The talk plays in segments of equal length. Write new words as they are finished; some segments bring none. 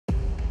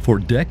For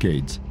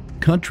decades,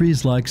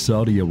 countries like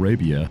Saudi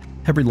Arabia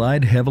have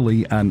relied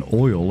heavily on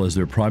oil as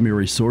their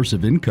primary source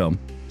of income,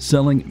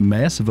 selling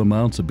massive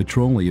amounts of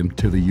petroleum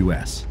to the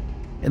U.S.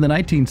 In the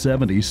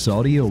 1970s,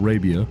 Saudi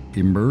Arabia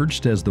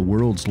emerged as the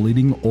world's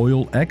leading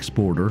oil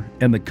exporter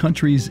and the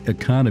country's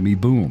economy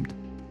boomed.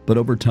 But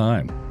over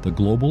time, the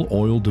global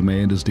oil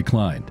demand has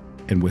declined,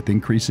 and with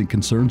increasing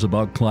concerns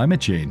about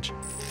climate change,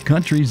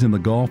 countries in the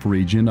Gulf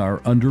region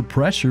are under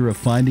pressure of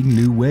finding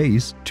new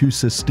ways to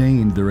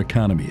sustain their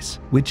economies,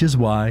 which is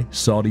why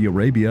Saudi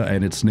Arabia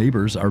and its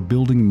neighbors are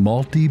building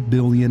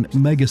multi-billion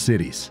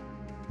megacities.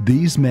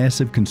 These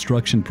massive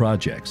construction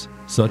projects,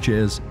 such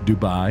as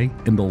Dubai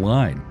and the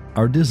Line,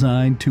 are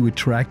designed to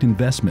attract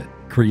investment,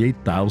 create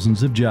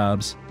thousands of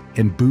jobs,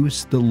 and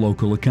boost the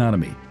local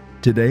economy.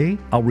 Today,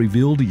 I'll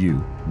reveal to you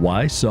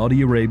why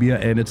Saudi Arabia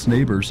and its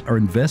neighbors are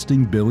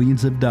investing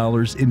billions of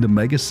dollars into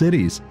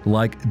megacities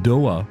like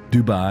Doha,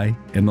 Dubai,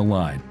 and the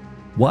Line.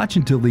 Watch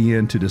until the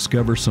end to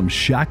discover some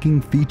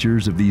shocking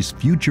features of these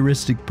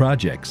futuristic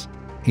projects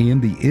and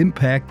the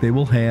impact they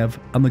will have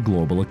on the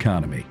global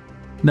economy.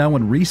 Now,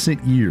 in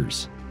recent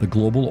years, the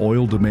global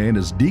oil demand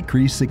has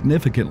decreased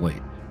significantly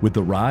with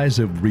the rise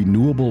of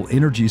renewable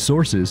energy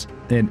sources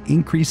and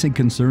increasing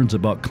concerns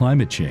about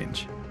climate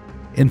change.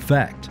 In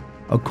fact,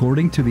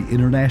 according to the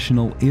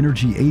International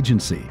Energy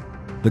Agency,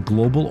 the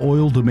global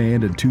oil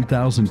demand in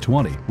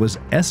 2020 was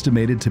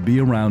estimated to be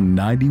around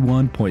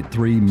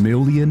 91.3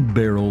 million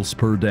barrels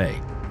per day,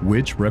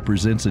 which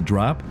represents a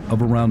drop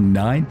of around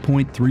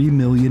 9.3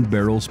 million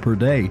barrels per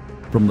day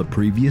from the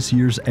previous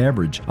year's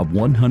average of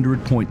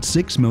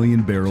 100.6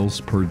 million barrels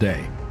per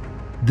day.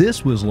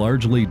 This was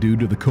largely due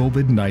to the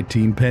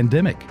COVID-19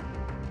 pandemic.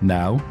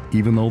 Now,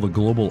 even though the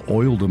global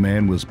oil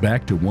demand was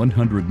back to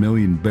 100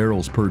 million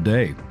barrels per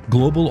day,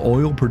 global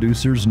oil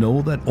producers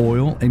know that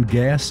oil and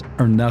gas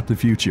are not the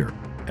future.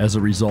 As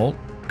a result,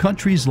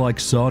 countries like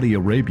Saudi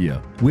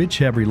Arabia, which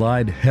have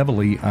relied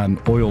heavily on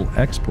oil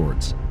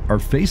exports, are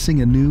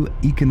facing a new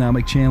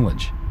economic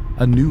challenge,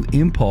 a new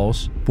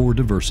impulse for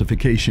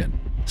diversification.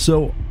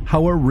 So,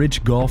 how are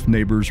rich Gulf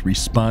neighbors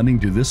responding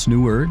to this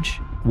new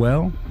urge?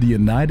 Well, the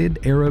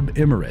United Arab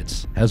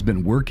Emirates has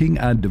been working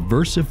on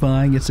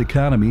diversifying its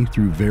economy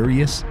through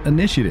various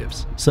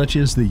initiatives, such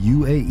as the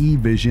UAE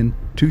Vision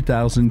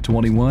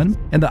 2021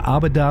 and the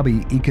Abu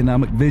Dhabi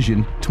Economic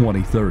Vision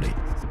 2030.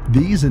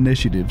 These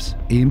initiatives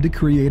aim to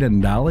create a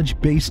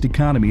knowledge-based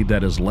economy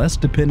that is less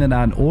dependent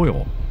on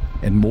oil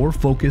and more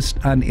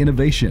focused on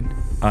innovation,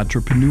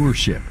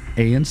 entrepreneurship,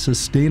 and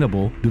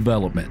sustainable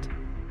development.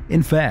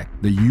 In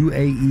fact, the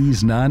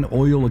UAE's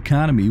non-oil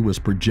economy was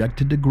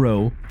projected to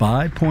grow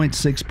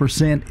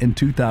 5.6% in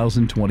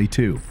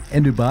 2022,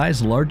 and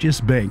Dubai's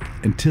largest bank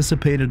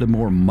anticipated a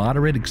more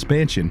moderate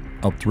expansion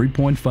of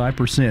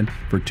 3.5%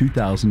 for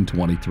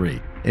 2023.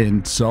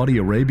 And Saudi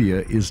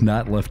Arabia is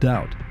not left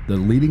out. The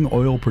leading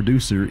oil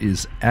producer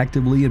is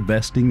actively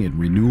investing in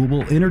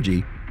renewable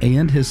energy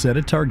and has set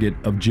a target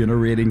of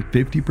generating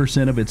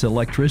 50% of its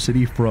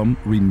electricity from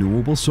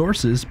renewable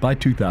sources by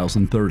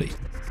 2030.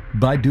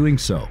 By doing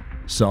so,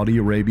 Saudi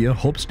Arabia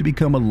hopes to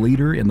become a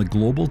leader in the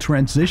global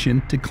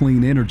transition to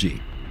clean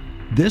energy.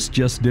 This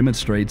just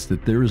demonstrates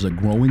that there is a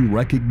growing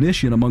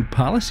recognition among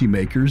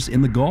policymakers in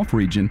the Gulf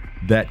region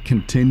that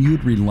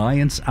continued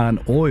reliance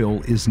on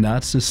oil is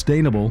not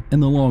sustainable in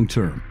the long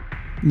term.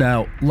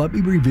 Now, let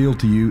me reveal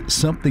to you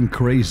something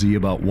crazy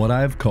about what I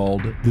have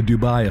called the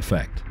Dubai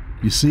effect.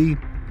 You see,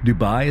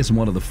 Dubai is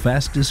one of the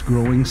fastest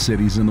growing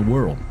cities in the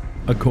world.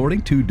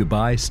 According to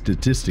Dubai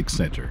Statistics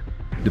Center,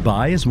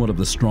 Dubai is one of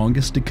the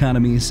strongest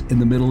economies in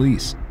the Middle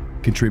East,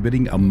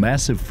 contributing a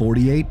massive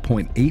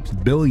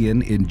 $48.8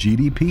 billion in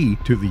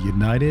GDP to the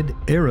United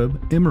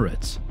Arab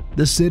Emirates.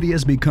 The city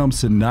has become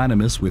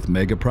synonymous with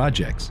mega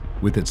projects,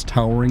 with its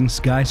towering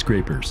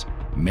skyscrapers,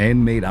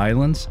 man-made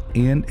islands,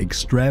 and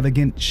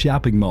extravagant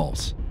shopping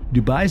malls.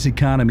 Dubai's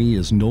economy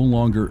is no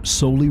longer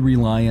solely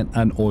reliant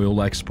on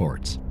oil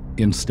exports.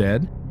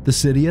 Instead, the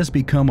city has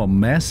become a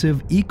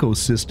massive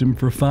ecosystem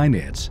for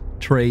finance,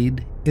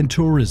 trade, and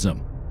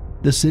tourism.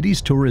 The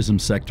city's tourism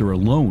sector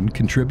alone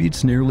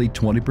contributes nearly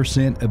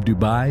 20% of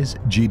Dubai's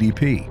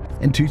GDP.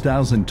 In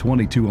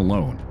 2022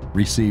 alone,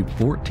 received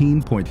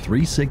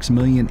 14.36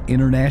 million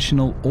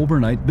international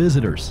overnight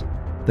visitors.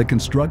 The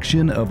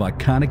construction of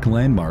iconic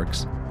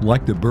landmarks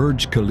like the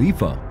Burj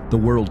Khalifa, the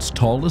world's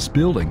tallest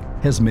building,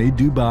 has made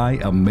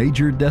Dubai a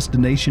major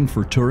destination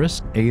for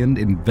tourists and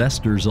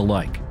investors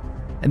alike.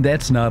 And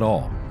that's not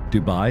all.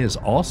 Dubai has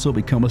also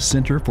become a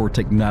center for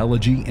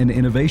technology and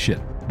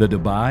innovation. The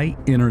Dubai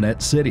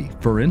Internet City,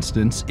 for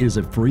instance, is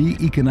a free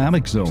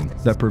economic zone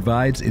that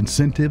provides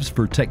incentives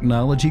for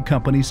technology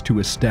companies to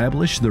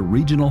establish their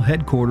regional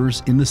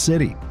headquarters in the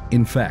city.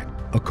 In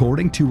fact,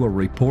 according to a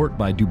report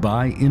by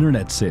Dubai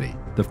Internet City,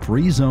 the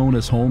free zone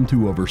is home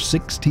to over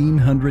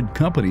 1,600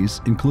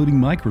 companies, including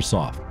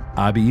Microsoft,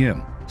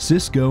 IBM,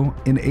 Cisco,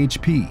 and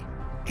HP.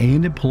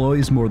 and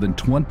employs more than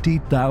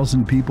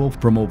 20,000 people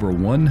from over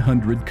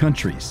 100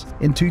 countries.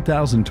 In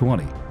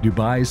 2020,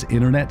 Dubai's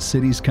Internet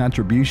City's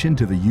contribution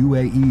to the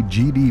UAE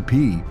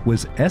GDP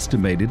was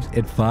estimated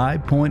at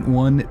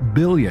 $5.1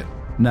 billion.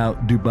 Now,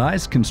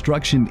 Dubai's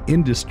construction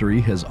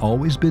industry has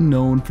always been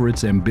known for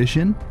its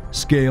ambition,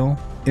 scale,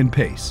 and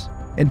pace.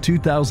 In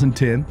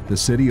 2010, the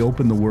city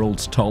opened the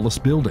world's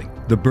tallest building,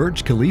 the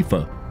Burj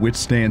Khalifa, which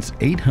stands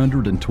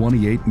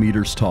 828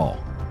 meters tall.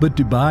 But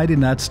Dubai did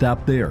not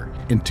stop there.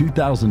 In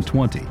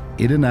 2020,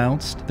 it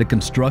announced the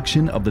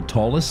construction of the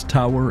tallest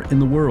tower in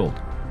the world,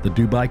 the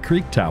Dubai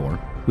Creek Tower,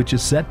 which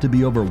is set to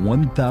be over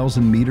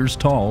 1,000 meters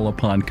tall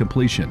upon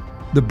completion.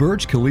 The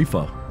Burj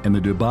Khalifa and the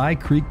Dubai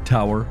Creek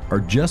Tower are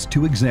just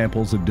two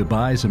examples of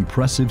Dubai's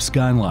impressive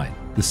skyline.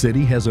 The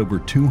city has over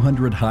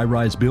 200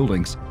 high-rise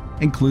buildings,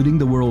 including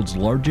the world's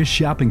largest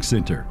shopping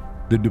center,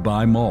 the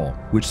Dubai Mall,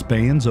 which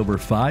spans over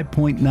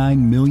 5.9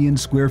 million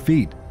square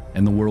feet,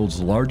 and the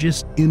world's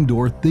largest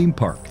indoor theme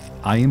park,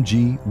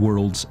 IMG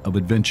Worlds of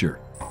Adventure.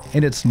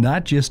 And it's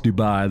not just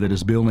Dubai that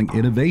is building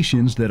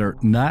innovations that are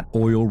not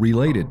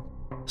oil-related.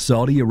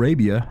 Saudi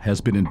Arabia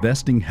has been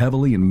investing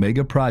heavily in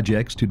mega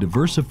projects to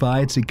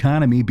diversify its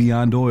economy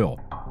beyond oil.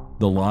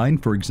 The Line,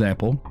 for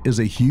example, is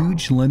a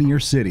huge linear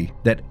city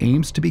that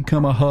aims to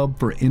become a hub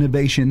for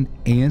innovation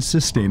and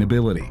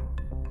sustainability.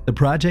 The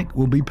project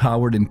will be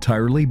powered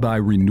entirely by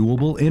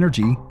renewable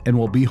energy and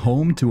will be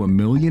home to 1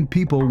 million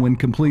people when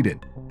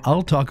completed.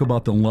 I'll talk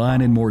about the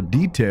Line in more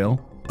detail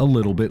a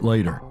little bit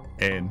later.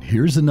 And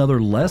here's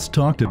another less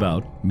talked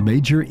about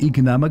major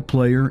economic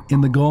player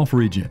in the Gulf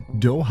region,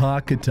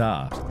 Doha,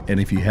 Qatar. And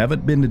if you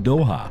haven't been to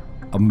Doha,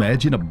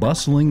 imagine a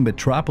bustling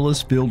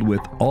metropolis filled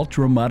with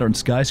ultra-modern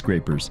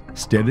skyscrapers,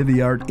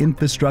 state-of-the-art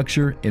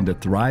infrastructure, and a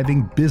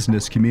thriving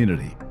business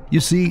community. You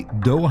see,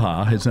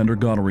 Doha has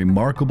undergone a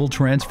remarkable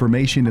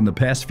transformation in the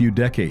past few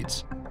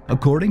decades.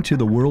 According to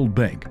the World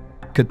Bank,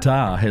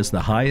 Qatar has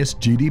the highest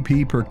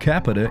GDP per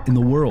capita in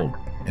the world,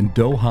 and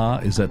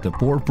Doha is at the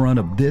forefront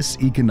of this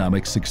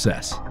economic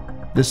success.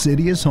 The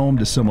city is home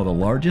to some of the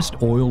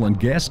largest oil and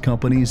gas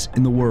companies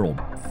in the world,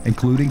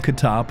 including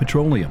Qatar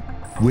Petroleum,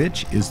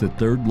 which is the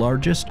third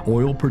largest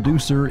oil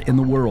producer in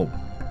the world.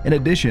 In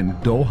addition,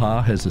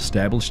 Doha has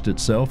established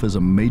itself as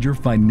a major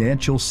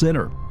financial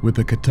center, with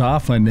the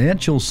Qatar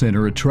Financial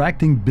Center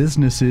attracting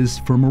businesses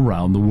from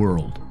around the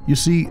world. You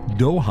see,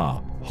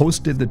 Doha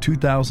hosted the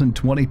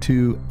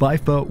 2022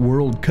 FIFA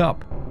World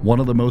Cup, one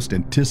of the most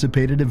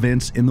anticipated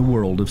events in the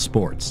world of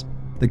sports.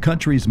 The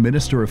country's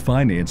Minister of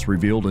Finance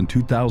revealed in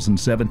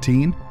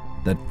 2017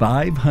 that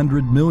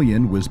 $500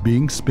 million was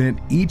being spent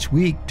each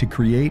week to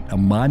create a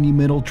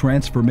monumental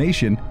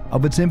transformation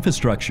of its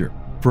infrastructure.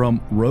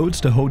 From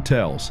roads to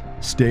hotels,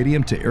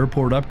 stadium to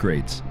airport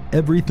upgrades,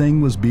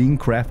 everything was being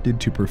crafted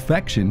to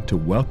perfection to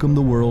welcome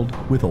the world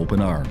with open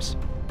arms.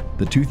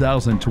 The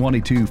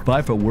 2022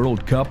 FIFA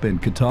World Cup in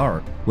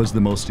Qatar was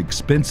the most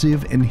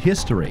expensive in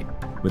history,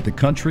 with the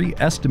country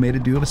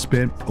estimated to have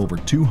spent over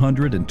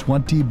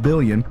 $220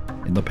 billion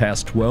in the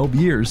past 12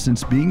 years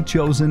since being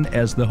chosen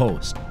as the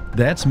host.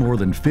 That's more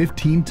than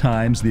 15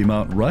 times the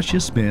amount Russia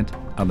spent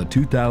on the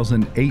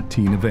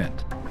 2018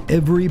 event.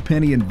 Every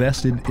penny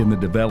invested in the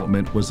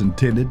development was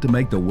intended to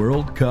make the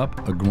World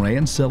Cup a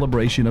grand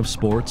celebration of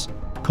sports,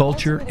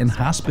 culture, and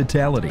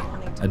hospitality,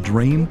 a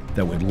dream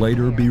that would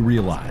later be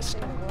realized.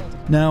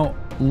 Now,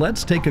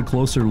 let's take a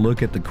closer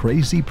look at the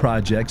crazy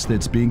projects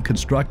that's being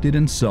constructed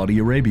in Saudi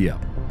Arabia.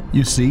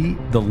 You see,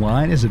 the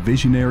Line is a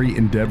visionary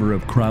endeavor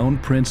of Crown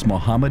Prince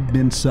Mohammed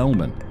bin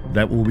Salman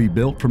that will be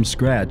built from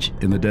scratch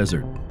in the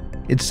desert.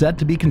 It's set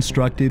to be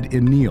constructed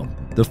in Neom,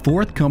 the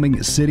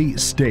forthcoming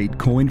city-state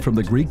coined from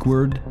the Greek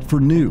word for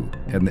new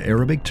and the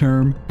Arabic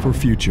term for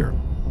future.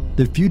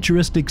 The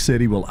futuristic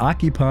city will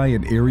occupy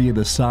an area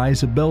the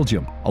size of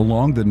Belgium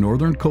along the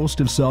northern coast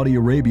of Saudi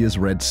Arabia's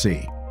Red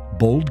Sea.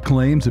 Bold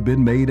claims have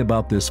been made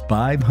about this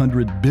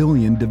 $500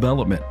 billion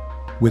development,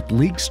 with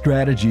leaked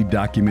strategy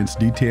documents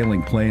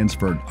detailing plans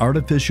for an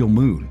artificial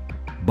moon,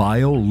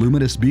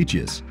 bioluminescent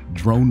beaches,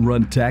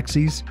 drone-run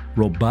taxis,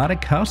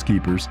 robotic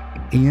housekeepers,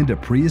 and a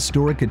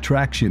prehistoric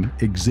attraction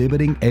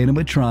exhibiting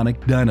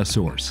animatronic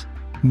dinosaurs.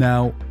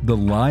 Now, the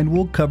Line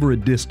will cover a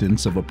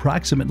distance of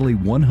approximately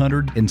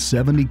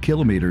 170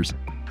 kilometers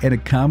and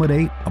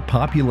accommodate a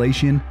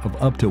population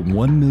of up to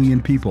 1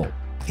 million people.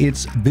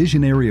 Its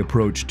visionary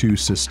approach to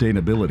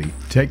sustainability,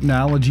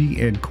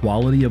 technology, and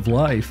quality of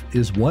life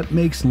is what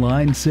makes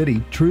Line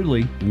City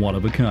truly one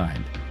of a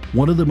kind.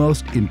 One of the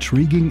most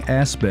intriguing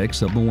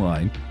aspects of the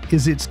Line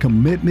is its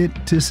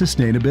commitment to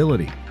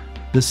sustainability.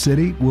 The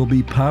city will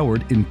be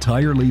powered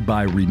entirely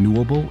by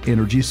renewable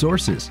energy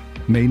sources,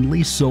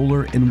 mainly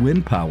solar and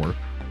wind power,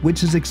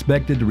 which is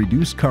expected to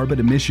reduce carbon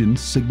emissions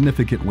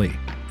significantly.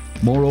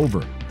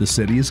 Moreover, the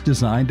city is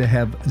designed to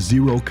have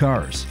zero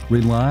cars,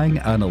 relying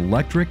on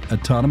electric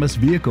autonomous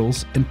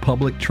vehicles and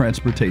public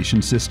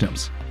transportation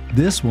systems.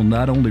 This will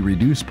not only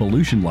reduce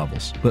pollution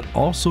levels, but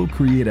also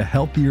create a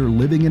healthier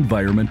living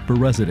environment for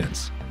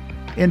residents.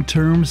 In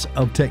terms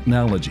of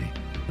technology,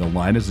 the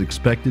Line is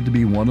expected to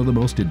be one of the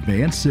most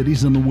advanced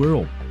cities in the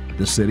world.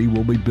 The city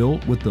will be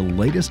built with the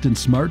latest in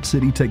smart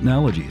city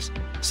technologies,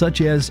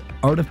 such as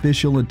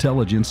artificial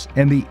intelligence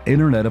and the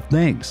Internet of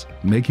Things,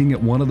 making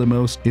it one of the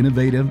most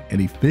innovative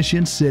and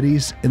efficient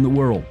cities in the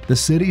world. The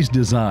city's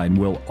design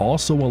will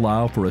also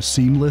allow for a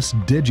seamless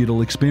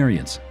digital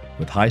experience,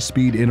 with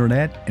high-speed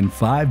internet and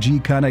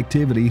 5G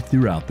connectivity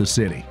throughout the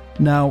city.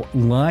 Now,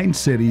 Line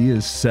City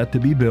is set to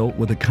be built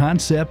with a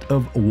concept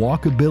of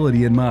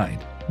walkability in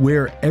mind,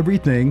 where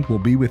everything will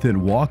be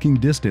within walking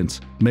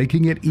distance,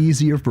 making it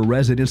easier for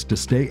residents to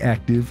stay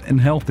active and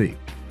healthy.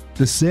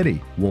 The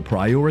city will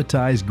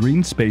prioritize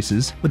green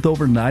spaces, with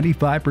over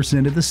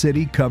 95% of the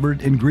city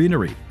covered in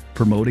greenery,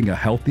 promoting a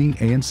healthy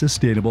and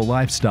sustainable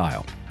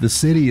lifestyle. The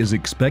city is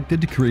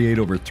expected to create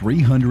over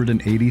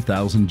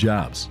 380,000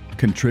 jobs,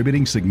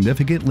 contributing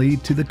significantly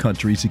to the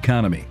country's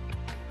economy.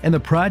 And the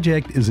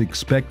project is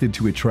expected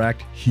to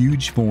attract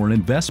huge foreign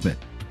investment,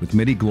 with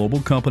many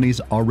global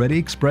companies already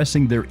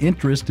expressing their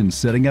interest in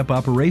setting up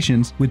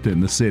operations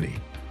within the city.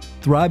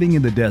 Thriving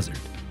in the desert,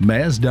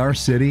 Masdar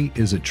City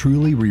is a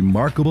truly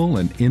remarkable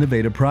and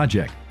innovative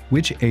project,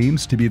 which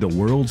aims to be the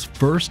world's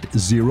first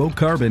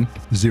zero-carbon,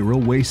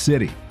 zero-waste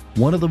city.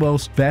 One of the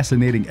most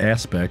fascinating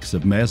aspects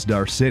of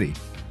Masdar City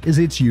is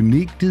its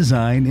unique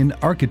design and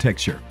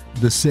architecture.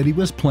 The city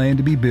was planned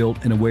to be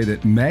built in a way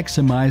that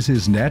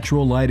maximizes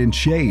natural light and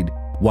shade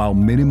while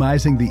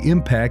minimizing the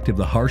impact of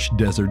the harsh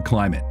desert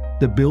climate.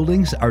 The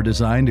buildings are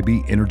designed to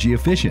be energy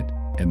efficient,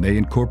 and they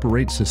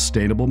incorporate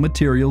sustainable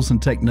materials and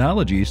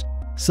technologies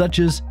such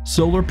as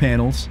solar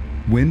panels,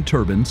 wind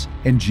turbines,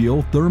 and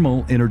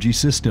geothermal energy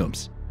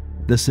systems.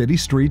 The city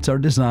streets are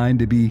designed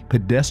to be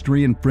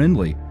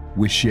pedestrian-friendly,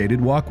 with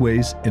shaded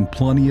walkways and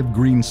plenty of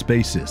green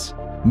spaces.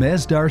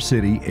 Masdar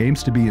City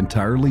aims to be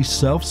entirely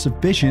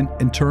self-sufficient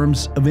in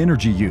terms of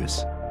energy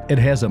use. It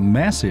has a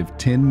massive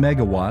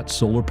 10-megawatt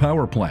solar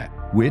power plant,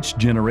 which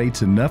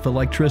generates enough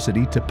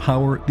electricity to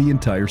power the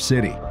entire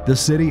city. The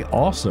city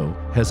also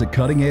has a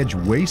cutting-edge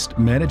waste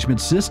management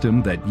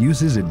system that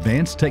uses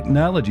advanced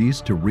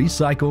technologies to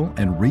recycle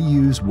and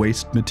reuse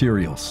waste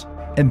materials.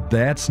 And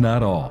that's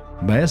not all.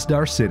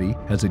 Masdar City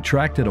has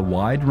attracted a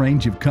wide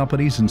range of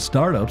companies and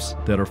startups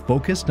that are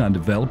focused on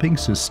developing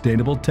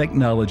sustainable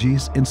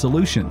technologies and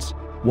solutions.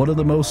 One of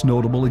the most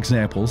notable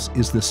examples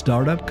is the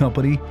startup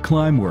company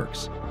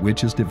Climeworks,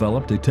 which has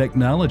developed a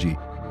technology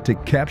to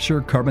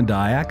capture carbon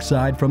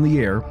dioxide from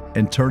the air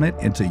and turn it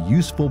into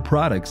useful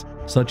products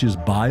such as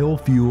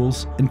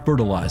biofuels and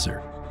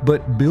fertilizer.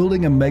 But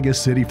building a mega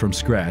city from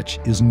scratch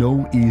is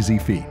no easy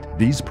feat.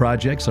 These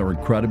projects are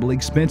incredibly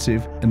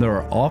expensive, and there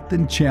are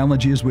often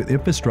challenges with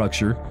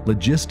infrastructure,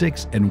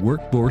 logistics, and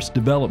workforce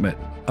development.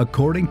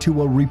 According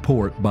to a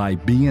report by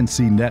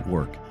BNC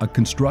Network, a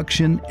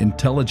construction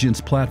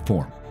intelligence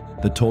platform,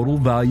 the total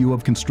value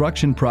of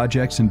construction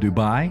projects in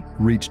Dubai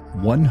reached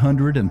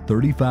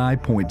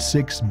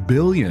 $135.6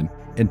 billion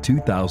in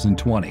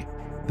 2020.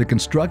 The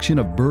construction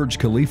of Burj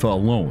Khalifa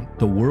alone,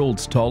 the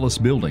world's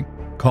tallest building,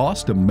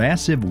 cost a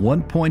massive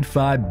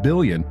 $1.5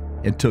 billion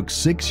and took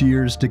 6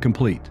 years to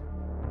complete.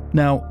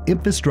 Now,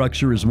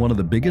 infrastructure is one of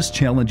the biggest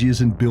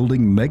challenges in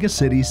building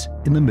megacities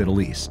in the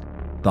Middle East.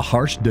 The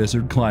harsh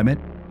desert climate,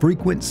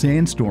 frequent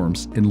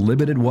sandstorms, and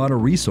limited water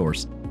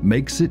resource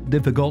makes it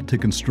difficult to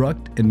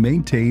construct and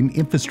maintain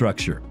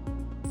infrastructure.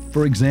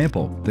 For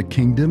example, the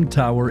Kingdom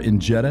Tower in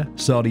Jeddah,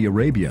 Saudi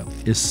Arabia,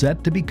 is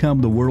set to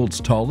become the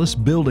world's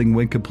tallest building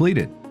when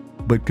completed.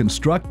 But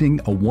constructing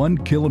a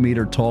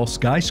 1-kilometer tall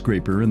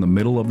skyscraper in the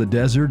middle of the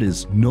desert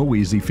is no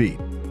easy feat.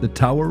 The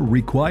tower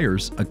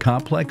requires a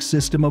complex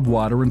system of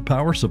water and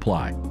power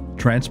supply,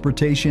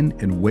 transportation,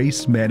 and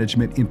waste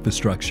management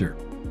infrastructure.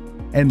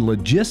 And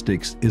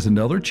logistics is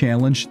another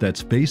challenge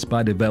that's faced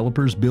by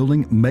developers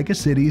building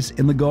megacities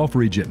in the Gulf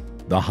region.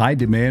 The high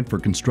demand for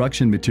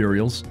construction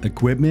materials,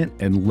 equipment,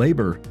 and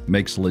labor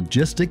makes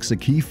logistics a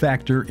key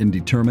factor in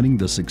determining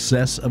the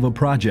success of a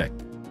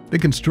project. The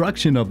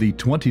construction of the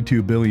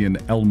 $22 billion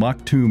Al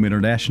Maktoum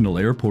International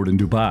Airport in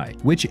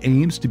Dubai, which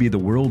aims to be the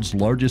world's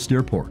largest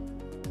airport,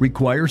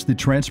 requires the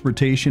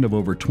transportation of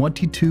over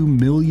 22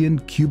 million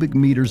cubic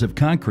meters of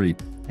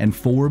concrete and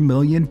 4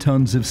 million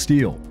tons of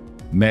steel.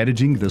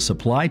 Managing the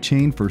supply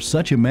chain for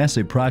such a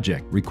massive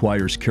project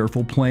requires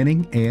careful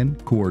planning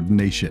and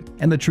coordination.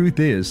 And the truth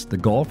is, the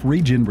Gulf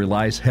region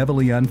relies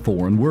heavily on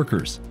foreign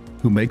workers,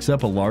 who makes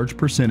up a large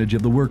percentage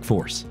of the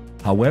workforce.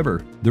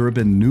 However, there have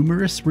been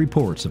numerous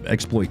reports of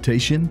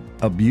exploitation,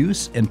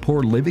 abuse, and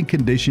poor living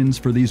conditions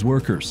for these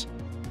workers.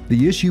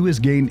 The issue has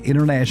gained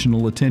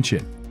international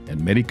attention,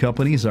 and many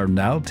companies are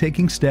now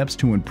taking steps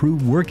to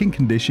improve working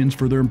conditions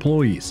for their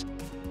employees.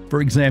 For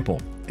example,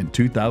 in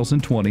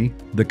 2020,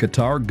 the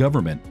Qatar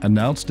government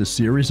announced a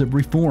series of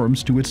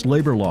reforms to its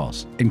labor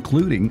laws,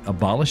 including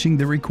abolishing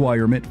the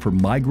requirement for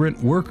migrant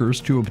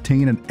workers to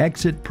obtain an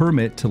exit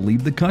permit to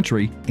leave the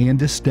country and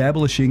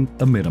establishing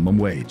a minimum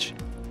wage.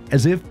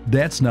 As if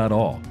that's not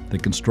all, the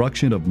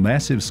construction of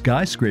massive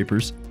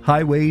skyscrapers,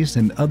 highways,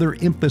 and other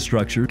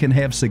infrastructure can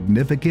have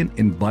significant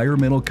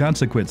environmental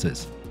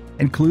consequences,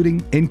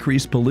 including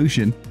increased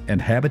pollution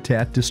and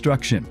habitat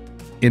destruction.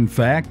 In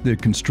fact, the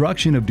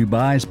construction of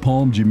Dubai's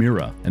Palm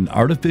Jumeirah, an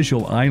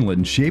artificial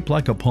island shaped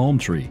like a palm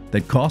tree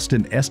that cost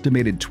an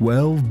estimated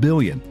 $12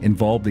 billion,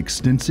 involved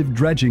extensive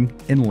dredging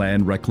and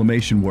land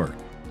reclamation work.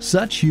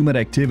 Such human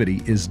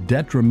activity is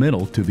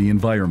detrimental to the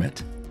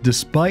environment.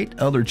 Despite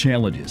other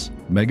challenges,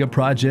 mega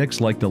projects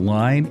like the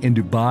Line in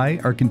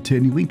Dubai are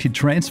continuing to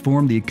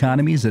transform the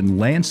economies and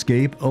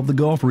landscape of the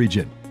Gulf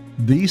region.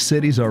 These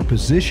cities are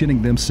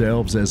positioning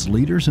themselves as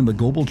leaders in the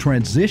global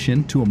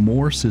transition to a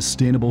more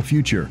sustainable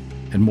future,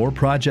 and more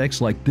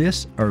projects like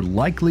this are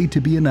likely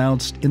to be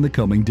announced in the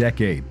coming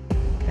decade.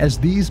 As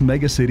these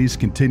megacities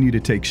continue to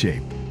take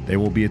shape, they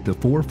will be at the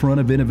forefront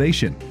of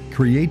innovation,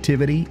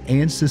 creativity,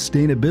 and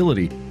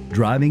sustainability,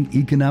 driving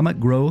economic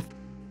growth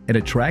and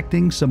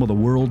attracting some of the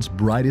world's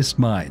brightest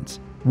minds.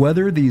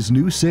 Whether these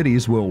new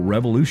cities will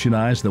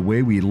revolutionize the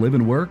way we live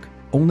and work,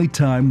 only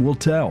time will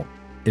tell.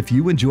 If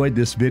you enjoyed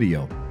this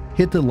video,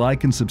 hit the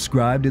like and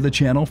subscribe to the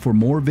channel for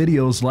more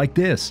videos like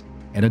this.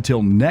 And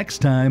until next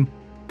time,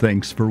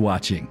 thanks for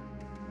watching.